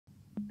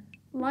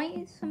Light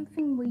is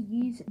something we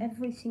use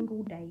every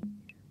single day,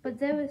 but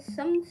there are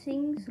some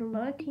things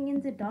lurking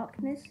in the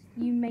darkness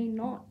you may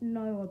not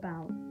know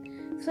about,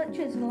 such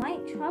as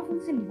light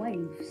travels in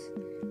waves.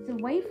 The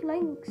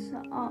wavelengths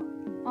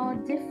are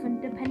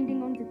different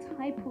depending on the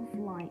type of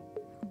light,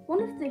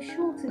 one of the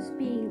shortest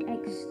being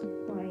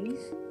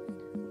X-rays,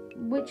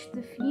 which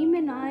the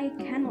human eye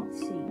cannot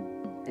see.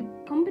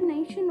 A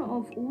combination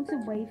of all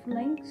the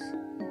wavelengths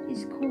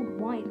is called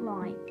white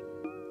light.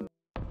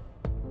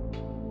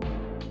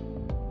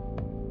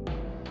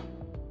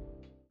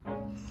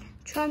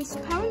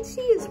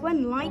 Transparency is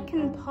when light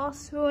can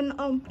pass through an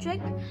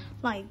object,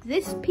 like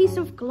this piece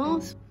of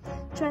glass.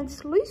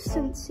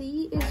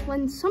 Translucency is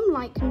when some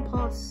light can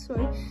pass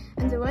through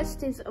and the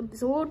rest is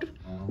absorbed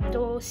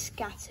or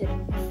scattered.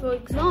 For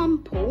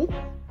example,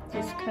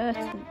 this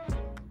curtain.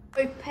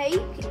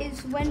 Opaque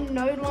is when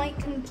no light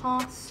can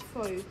pass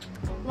through,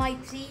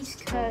 like these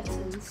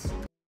curtains.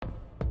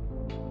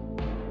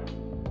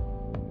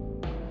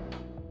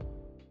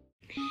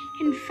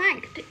 In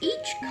fact,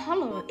 each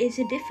colour is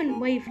a different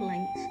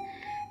wavelength,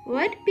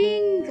 red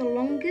being the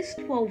longest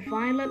while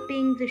violet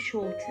being the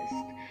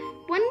shortest.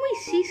 When we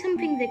see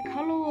something the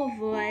colour of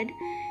red,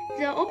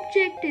 the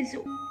object is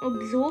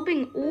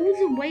absorbing all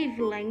the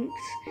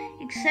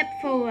wavelengths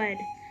except for red.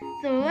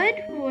 The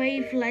red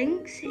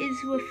wavelength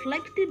is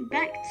reflected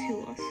back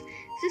to us.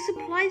 This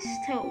applies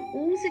to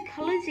all the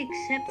colours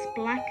except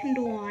black and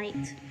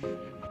white.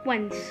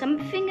 When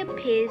something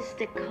appears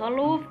the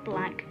colour of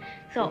black,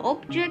 the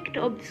object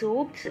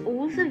absorbs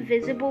all the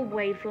visible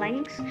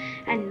wavelengths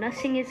and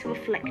nothing is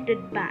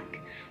reflected back.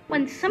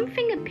 When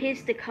something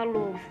appears the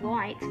colour of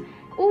white,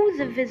 all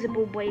the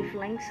visible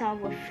wavelengths are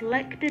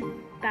reflected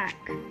back.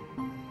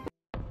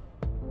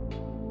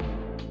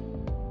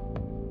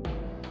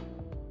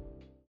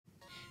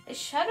 A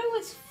shadow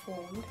is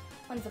formed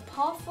when the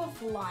path of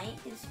light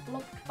is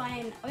blocked by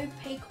an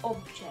opaque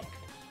object.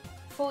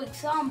 For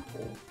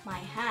example, my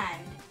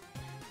hand.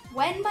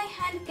 When my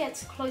hand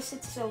gets closer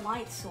to the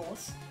light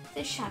source,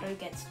 the shadow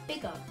gets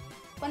bigger.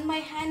 When my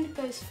hand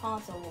goes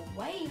farther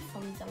away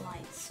from the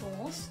light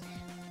source,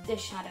 the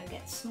shadow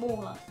gets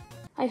smaller.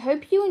 I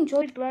hope you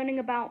enjoyed learning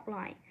about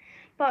light,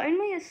 but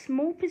only a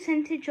small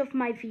percentage of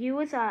my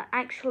viewers are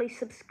actually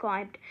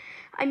subscribed.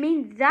 I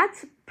mean,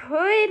 that's a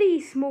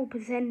pretty small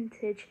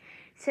percentage,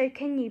 so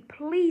can you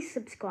please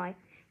subscribe?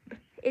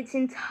 It's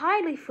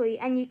entirely free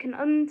and you can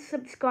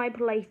unsubscribe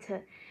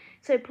later.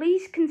 So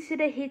please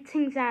consider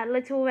hitting that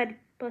little red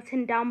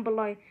button down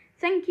below.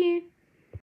 Thank you.